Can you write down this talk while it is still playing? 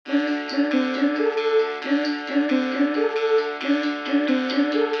Hey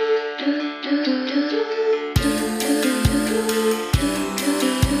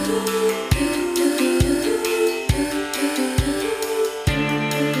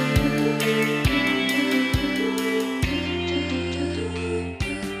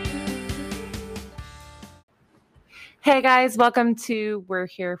guys, welcome to We're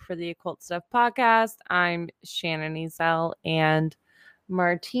Here for the Occult Stuff podcast. I'm Shannon Ezel, and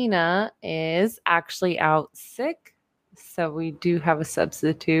Martina is actually out sick, so we do have a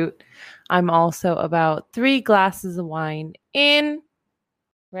substitute. I'm also about 3 glasses of wine in,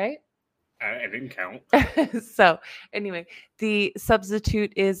 right? I didn't count. So anyway, the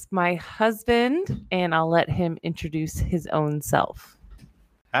substitute is my husband, and I'll let him introduce his own self.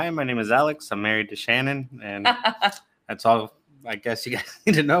 Hi, my name is Alex. I'm married to Shannon, and that's all I guess you guys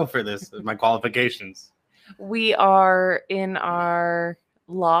need to know for this, my qualifications. We are in our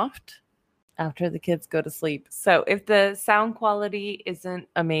loft after the kids go to sleep. So if the sound quality isn't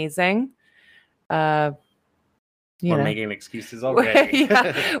amazing, We're making excuses already.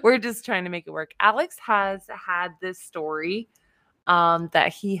 we're just trying to make it work. Alex has had this story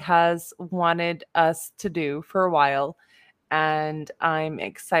that he has wanted us to do for a while, and I'm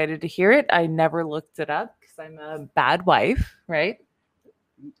excited to hear it. I never looked it up because I'm a bad wife, right?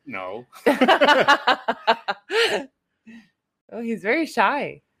 No. Oh, he's very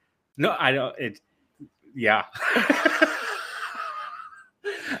shy. No, I don't. Yeah.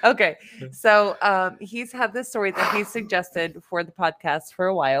 Okay, so he's had this story that he suggested for the podcast for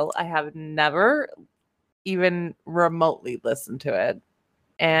a while. I have never even remotely listened to it,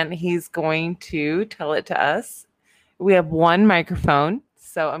 and he's going to tell it to us. We have one microphone,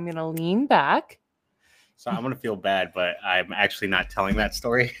 so I'm going to lean back. So I'm going to feel bad, but I'm actually not telling that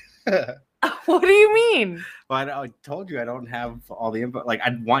story. What do you mean? Well, I told you I don't have all the info. Like,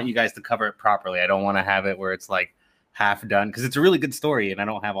 I want you guys to cover it properly. I don't want to have it where it's like half done, because it's a really good story and I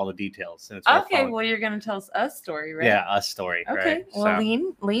don't have all the details. And it's okay, well, you're going to tell us a story, right? Yeah, a story. Okay, right? Well, so,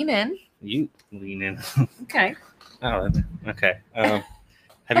 lean in. You lean in. Okay. Oh, okay. Have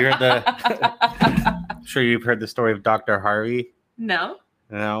you heard I'm sure you've heard the story of Dr. Harvey? No.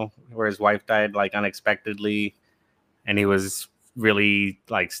 No, where his wife died like unexpectedly, and he was really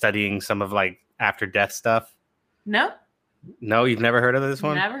like studying some of like after death stuff. No. No, you've never heard of this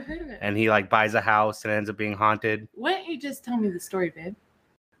one? Never heard of it. And he like buys a house and ends up being haunted. Why don't you just tell me the story, babe?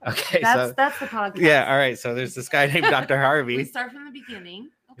 Okay, that's the podcast. Yeah, all right. So there's this guy named Dr. Harvey. We start from the beginning.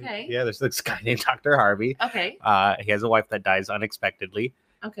 Okay. Yeah, there's this guy named Dr. Harvey. Okay. He has a wife that dies unexpectedly.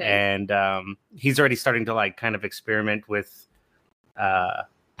 Okay. And he's already starting to like kind of experiment with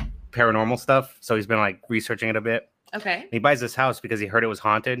paranormal stuff. So he's been like researching it a bit. Okay. And he buys this house because he heard it was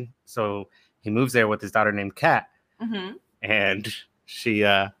haunted. So he moves there with his daughter named Kat. Mm-hmm. And she's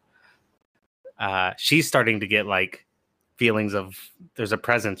starting to get like feelings of there's a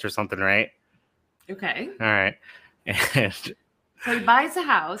presence or something, right? Okay. All right. And so he buys a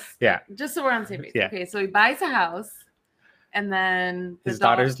house. Yeah. Just so we're on the same page. Yeah. Okay, so he buys a house, and then his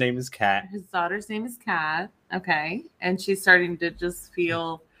daughter's name is Kat. His daughter's name is Kat. Okay. And she's starting to just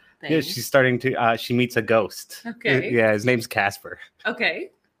feel things. Yeah, she's starting to she meets a ghost. Okay. Yeah, his name's Casper.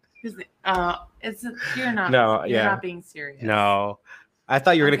 Okay. You're not not being serious. No. I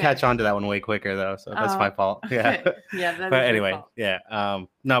thought you were gonna catch on to that one way quicker though, so that's my fault. Yeah. Yeah, but anyway, yeah.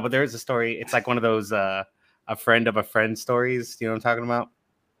 No, but there is a story. It's like one of those a friend of a friend stories, you know what I'm talking about?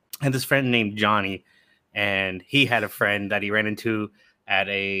 And this friend named Johnny, and he had a friend that he ran into at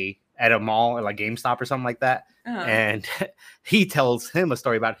a mall or like GameStop or something like that. Uh-huh. And he tells him a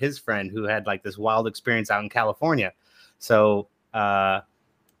story about his friend who had like this wild experience out in California. So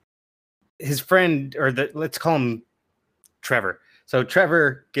his friend, or let's call him Trevor. So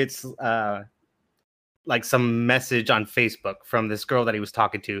Trevor gets like some message on Facebook from this girl that he was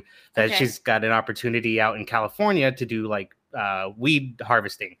talking to that she's got an opportunity out in California to do like weed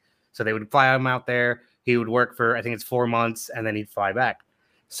harvesting. So they would fly him out there. He would work for, I think it's 4 months, and then he'd fly back.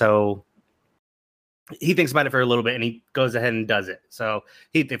 So he thinks about it for a little bit and he goes ahead and does it. So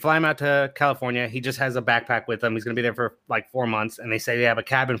they fly him out to California. He just has a backpack with him. He's going to be there for like 4 months, and they say they have a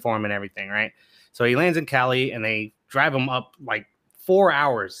cabin for him and everything, right? So he lands in Cali, and they drive him up like 4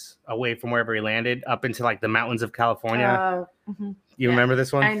 hours away from wherever he landed up into like the mountains of California. Mm-hmm. You remember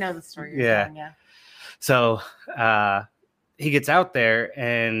this one? I know the story. Yeah. So he gets out there,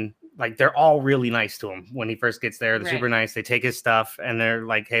 and like they're all really nice to him when he first gets there. They're super nice. They take his stuff, and they're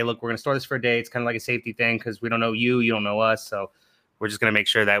like, hey, look, we're going to store this for a day. It's kind of like a safety thing because we don't know you. You don't know us. So we're just going to make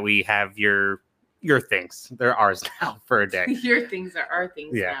sure that we have your things. They're ours now for a day. Your things are our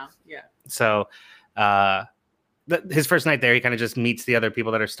things now. Yeah. So his first night there, he kind of just meets the other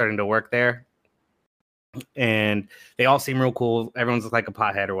people that are starting to work there. And they all seem real cool. Everyone's like a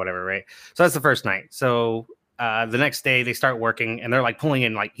pothead or whatever, right? So that's the first night. So the next day they start working, and they're like pulling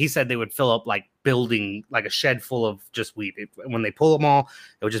in, like he said they would fill up like building like a shed full of just weed. When they pull them all,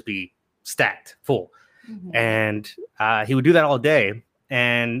 it would just be stacked full. Mm-hmm. And he would do that all day.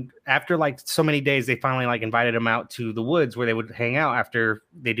 And after like so many days, they finally like invited him out to the woods where they would hang out after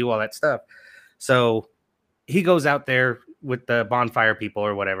they do all that stuff. So he goes out there with the bonfire people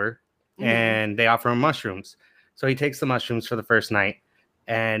or whatever, and they offer him mushrooms. So he takes the mushrooms for the first night,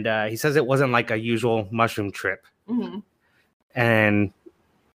 and he says it wasn't like a usual mushroom trip. Mm-hmm. And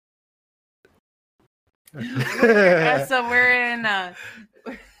so we're in.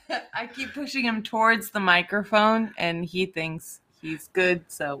 I keep pushing him towards the microphone, and he thinks he's good.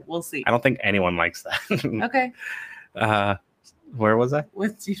 So we'll see. I don't think anyone likes that. Okay. Where was I?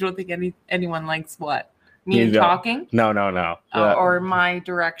 You don't think anyone likes what? Me talking? No. Or my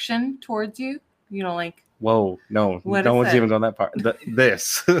direction towards you? You don't like? Whoa, no. No one's even going that part.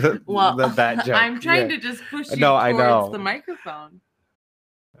 This. Well, that joke. I'm trying to just push you towards the microphone.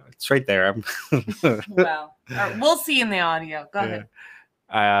 It's right there. Well, we'll see in the audio. Go ahead.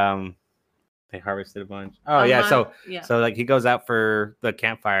 They harvested a bunch. Oh, yeah. So like he goes out for the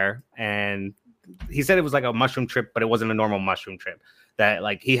campfire, and he said it was like a mushroom trip, but it wasn't a normal mushroom trip. That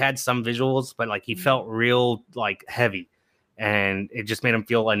like he had some visuals, but like he felt real like heavy, and it just made him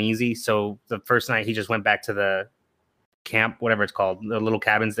feel uneasy. So the first night he just went back to the camp, whatever it's called, the little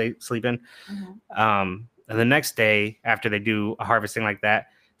cabins they sleep in. Mm-hmm. And the next day after they do a harvesting like that,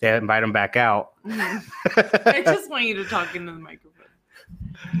 they invite him back out. Mm-hmm. I just want you to talk into the microphone.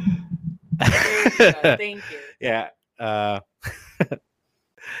 Thank you. Yeah.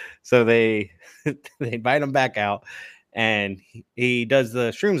 So they invite him back out, and he does the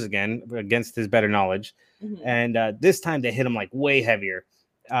shrooms again against his better knowledge. Mm-hmm. And this time they hit him like way heavier,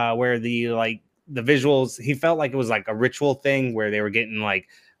 where the visuals, he felt like it was like a ritual thing where they were getting like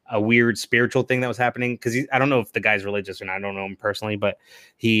a weird spiritual thing that was happening. Cause I don't know if the guy's religious or not. I don't know him personally, but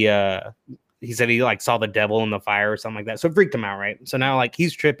he said he like saw the devil in the fire or something like that. So it freaked him out. Right. So now like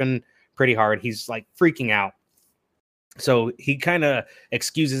he's tripping pretty hard. He's like freaking out. So he kind of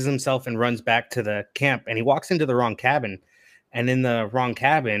excuses himself and runs back to the camp, and he walks into the wrong cabin. And in the wrong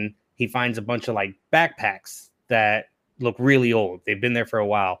cabin, he finds a bunch of like backpacks that look really old. They've been there for a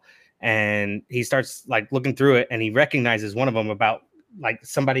while. And he starts like looking through it, and he recognizes one of them about like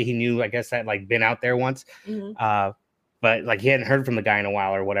somebody he knew, I guess, that like been out there once. Mm-hmm. But like he hadn't heard from the guy in a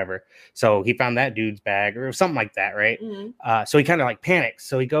while or whatever. So he found that dude's bag or something like that. Right. Mm-hmm. So he kind of like panics.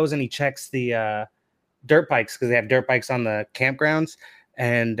 So he goes and he checks the dirt bikes, because they have dirt bikes on the campgrounds.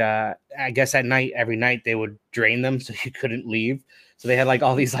 And I guess at night, every night they would drain them so you couldn't leave. So they had like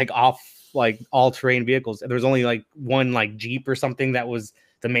all these like all-terrain vehicles. And there was only like one like Jeep or something that was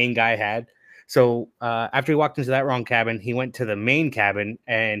the main guy had. So after he walked into that wrong cabin, he went to the main cabin,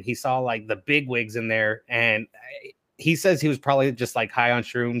 and he saw like the big wigs in there. And he says he was probably just like high on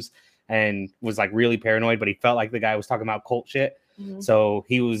shrooms and was like really paranoid, but he felt like the guy was talking about cult shit. Mm-hmm. So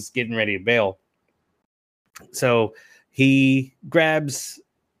he was getting ready to bail. So he grabs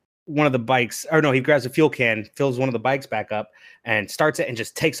one of the bikes, or no, he grabs a fuel can, fills one of the bikes back up, and starts it and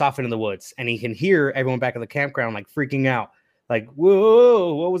just takes off into the woods. And he can hear everyone back at the campground like freaking out, like,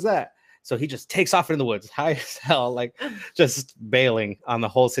 whoa, what was that? So he just takes off into the woods, high as hell, like just bailing on the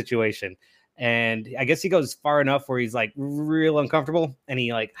whole situation. And I guess he goes far enough where he's like real uncomfortable, and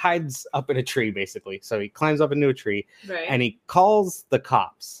he like hides up in a tree, basically. So he climbs up into a tree, right, and he calls the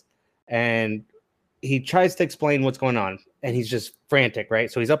cops, and he tries to explain what's going on, and he's just frantic,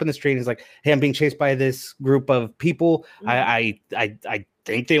 right? So he's up in the street, and he's like, hey, I'm being chased by this group of people. Mm-hmm. I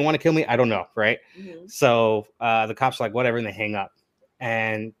think they want to kill me. I don't know, right? Mm-hmm. So the cops are like, whatever, and they hang up.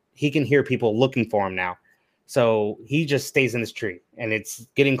 And he can hear people looking for him now. So he just stays in this tree, and it's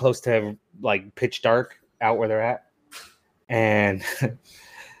getting close to like pitch dark out where they're at. And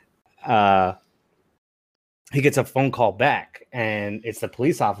he gets a phone call back, and it's the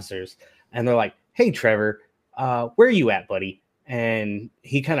police officers, and they're like, hey, Trevor, where are you at, buddy? And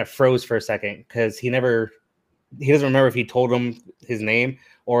he kind of froze for a second, because he doesn't remember if he told him his name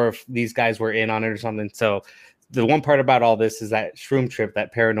or if these guys were in on it or something. So the one part about all this is that shroom trip,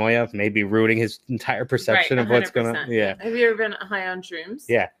 that paranoia may be ruining his entire perception of what's going on. Yeah. Have you ever been high on shrooms?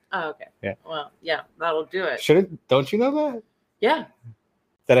 Yeah. Oh, okay. Yeah. Well, yeah, that'll do it. Don't you know that? Yeah.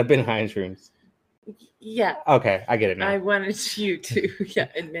 That I've been high on shrooms. Yeah. Okay, I get it now. I wanted you to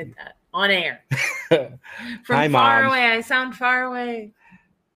admit that on air. From Hi, far Mom. away. I sound far away.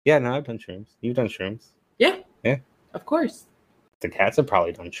 Yeah, no, I've done shrooms. You've done shrooms. Yeah. Yeah. Of course. The cats have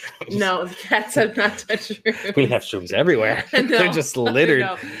probably done shrooms. No, the cats have not touched shrooms. We have shrooms everywhere. No, They're just littered.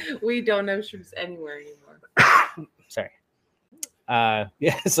 No, we don't have shrooms anywhere anymore. Sorry.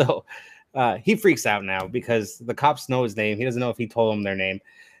 Yeah, so he freaks out now because the cops know his name. He doesn't know if he told them their name.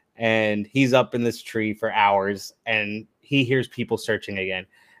 And he's up in this tree for hours and he hears people searching again.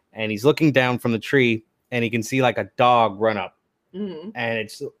 And he's looking down from the tree and he can see like a dog run up. Mm-hmm. And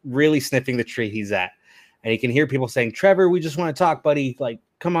it's really sniffing the tree he's at. And he can hear people saying, Trevor, we just want to talk, buddy. Like,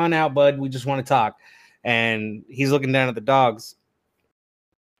 come on out, bud. We just want to talk. And he's looking down at the dogs.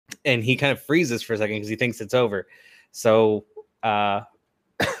 And he kind of freezes for a second because he thinks it's over. So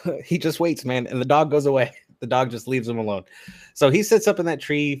he just waits, man. And the dog goes away. The dog just leaves him alone. So he sits up in that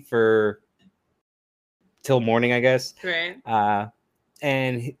tree for till morning, I guess. Right.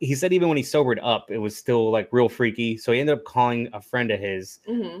 And he said even when he sobered up, it was still like real freaky. So he ended up calling a friend of his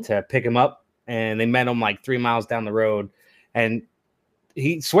to pick him up. And they met him like 3 miles down the road. And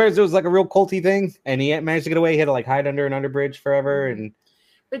he swears it was like a real culty thing. And he managed to get away. He had to like hide under an underbridge forever. And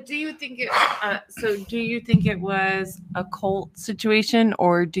but do you think it do you think it was a cult situation,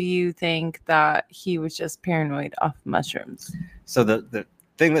 or do you think that he was just paranoid off mushrooms? So the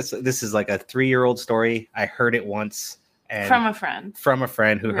thing this is like a 3-year-old story. I heard it once. And from a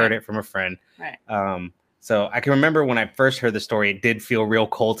friend who heard it from a friend. Right. So I can remember when I first heard the story, it did feel real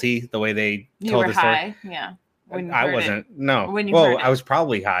culty the way they told the story. High, yeah. I wasn't. No. When you well, I was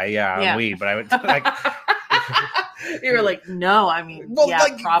probably high, on weed, but I would like. You were like, no, I mean, well, yeah,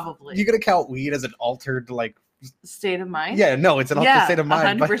 like, probably. You gonna count weed as an altered like state of mind? Yeah, no, it's an altered state of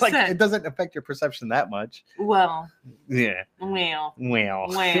mind, 100%. but like it doesn't affect your perception that much. Well, yeah. Well.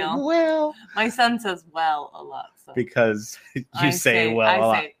 My son says "well" a lot, so. Because I say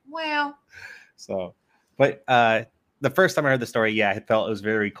 "well." So, but the first time I heard the story, yeah, I felt it was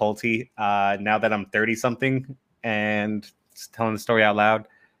very culty. Now that I'm 30 something and telling the story out loud,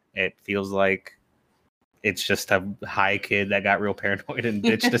 it feels like it's just a high kid that got real paranoid and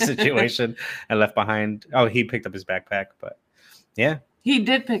ditched the situation and left behind. Oh, he picked up his backpack, but yeah. He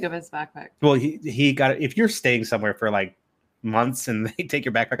did pick up his backpack. Well, he got it. If you're staying somewhere for like months and they take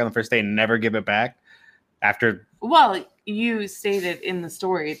your backpack on the first day and never give it back after. Well, you stated in the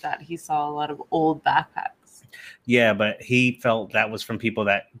story that he saw a lot of old backpacks. Yeah, but he felt that was from people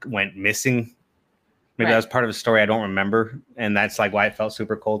that went missing. Maybe that was part of the story I don't remember. And that's like why it felt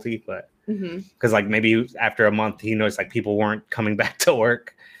super culty, but. Because like maybe after a month he noticed like people weren't coming back to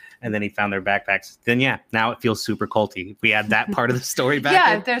work and then he found their backpacks. Then yeah, now it feels super culty. If we add that part of the story back.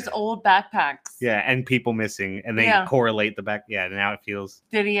 Yeah, if there's old backpacks. Yeah, and people missing and they correlate the back. Yeah, now it feels.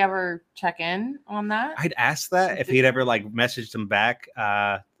 Did he ever check in on that? I'd ask that if he'd ever like messaged him back.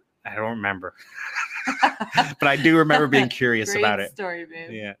 I don't remember. But I do remember being curious about it. Story,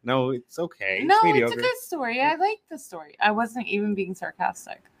 babe. Yeah. No, it's okay. No, it's a good story. I like the story. I wasn't even being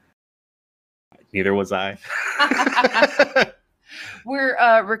sarcastic. Neither was I.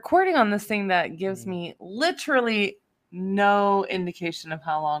 We're recording on this thing that gives me literally no indication of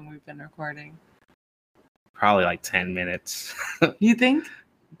how long we've been recording. Probably like 10 minutes. You think?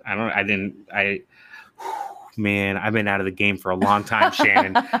 Man, I've been out of the game for a long time,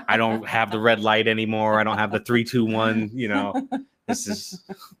 Shannon. I don't have the red light anymore. I don't have the 3, 2, 1,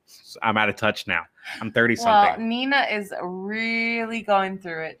 I'm out of touch now. I'm 30 something. Well, Nina is really going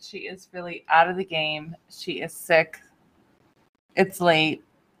through it. She is really out of the game. She is sick. It's late.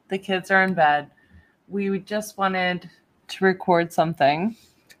 The kids are in bed. We just wanted to record something.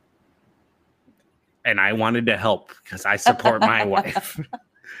 And I wanted to help because I support my wife.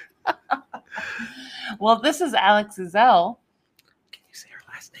 Well, this is Alex Ezel. Can you say her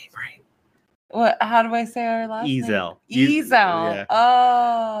last name right? What? How do I say our last name? Ezel. Yeah.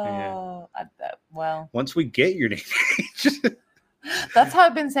 Oh. Yeah. Well. Once we get your name. That's how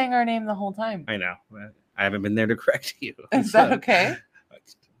I've been saying our name the whole time. I know. I haven't been there to correct you. Is that okay?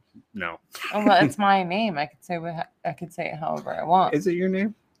 No. Oh, well, it's my name. I could say it however I want. Is it your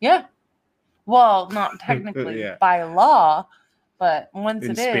name? Yeah. Well, not technically by law, but once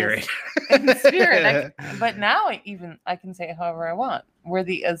in it spirit. Is in spirit. But now I can say it however I want. We're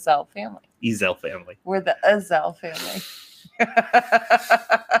the Ezel family. Ezel family. We're the Ezel family.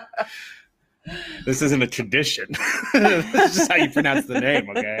 This isn't a tradition. This is just how you pronounce the name,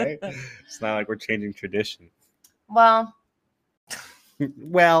 okay? It's not like we're changing tradition. Well.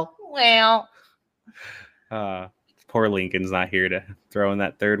 Poor Lincoln's not here to throw in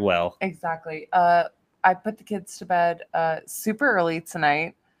that third well. Exactly. I put the kids to bed super early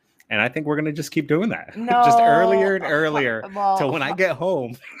tonight. And I think we're going to just keep doing that. No. Just earlier and earlier till when I get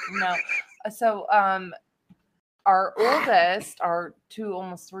home. No. So our oldest, our 2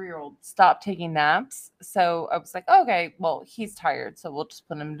 almost 3-year-old, stopped taking naps. So I was like, okay, well, he's tired, so we'll just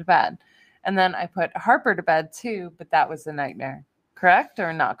put him to bed. And then I put Harper to bed too, but that was a nightmare. Correct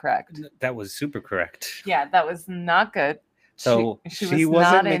or not correct? That was super correct. Yeah, that was not good. So she was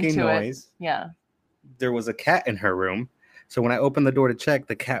wasn't not making into noise. It. Yeah. There was a cat in her room. So when I opened the door to check,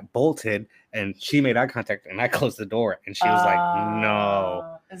 the cat bolted and she made eye contact and I closed the door and she was like,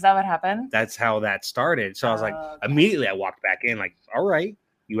 no. Is that what happened? That's how that started. So I was like, immediately I walked back in like, all right,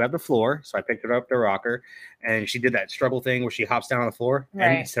 you have the floor. So I picked her up the rocker and she did that struggle thing where she hops down on the floor. Right.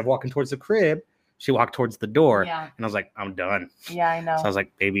 And instead of walking towards the crib, she walked towards the door. Yeah. And I was like, I'm done. Yeah, I know. So I was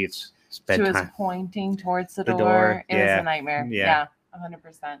like, baby, it's bedtime. She was pointing towards the door. It was a nightmare. Yeah,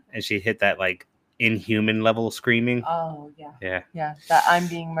 100%. And she hit that like inhuman level screaming. Oh yeah. That I'm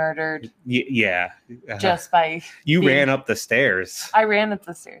being murdered. Yeah. Just by you ran up the stairs. I ran up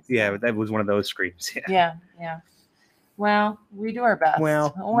the stairs. Yeah, that was one of those screams. Yeah. Well, we do our best.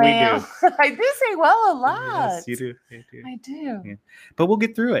 Well, we do. I do say well a lot. Yes, you do. I do. Yeah. But we'll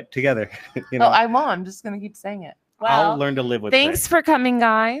get through it together. Oh, I won't. I'm just gonna keep saying it. Well, I'll learn to live with it. Thanks for coming,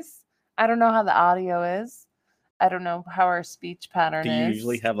 guys. I don't know how the audio is. I don't know how our speech pattern is. Do you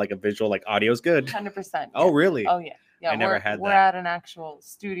usually have like a visual, like audio's good? 100%. Yeah. Oh, really? Oh, yeah. Yeah, I never had that. We're at an actual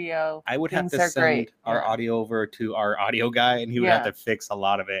studio. I would have to send our audio over to our audio guy, and he would have to fix a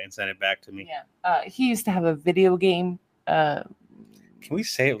lot of it and send it back to me. Yeah. He used to have a video game. Can we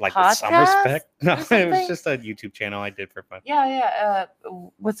say it like with some respect? No, it was just a YouTube channel I did for fun. Yeah.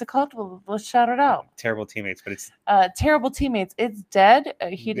 What's it called? Let's shout it out. Terrible Teammates, but it's Terrible Teammates. It's dead.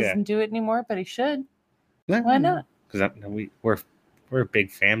 He doesn't do it anymore, but he should. Why not? Because we're a big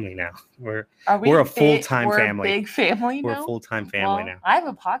family now. We're a full-time family. We're a big family now. We're a full-time family now. I have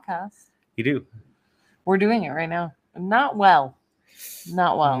a podcast. You do? We're doing it right now. Not well.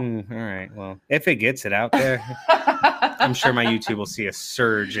 All right. Well, if it gets it out there, I'm sure my YouTube will see a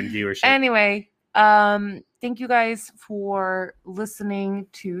surge in viewership. Anyway, thank you guys for listening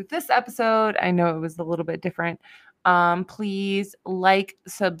to this episode. I know it was a little bit different. Please like,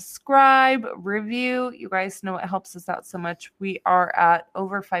 subscribe, review. You guys know it helps us out so much. We are at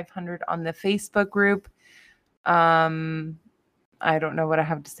over 500 on the Facebook group. I don't know what I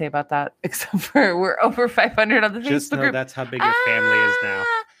have to say about that, except for we're over 500 on the Just Facebook know group. That's how big your family is now.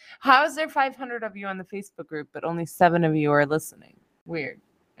 How is there 500 of you on the Facebook group, but only 7 of you are listening? Weird.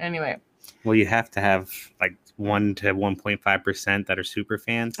 Anyway. Well, you have to have like 1 to 1.5% that are super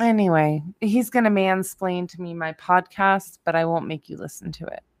fans. Anyway, he's going to mansplain to me my podcast, but I won't make you listen to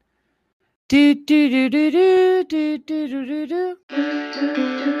it. Do do do do do do do do do do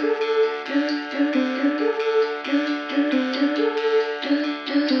do.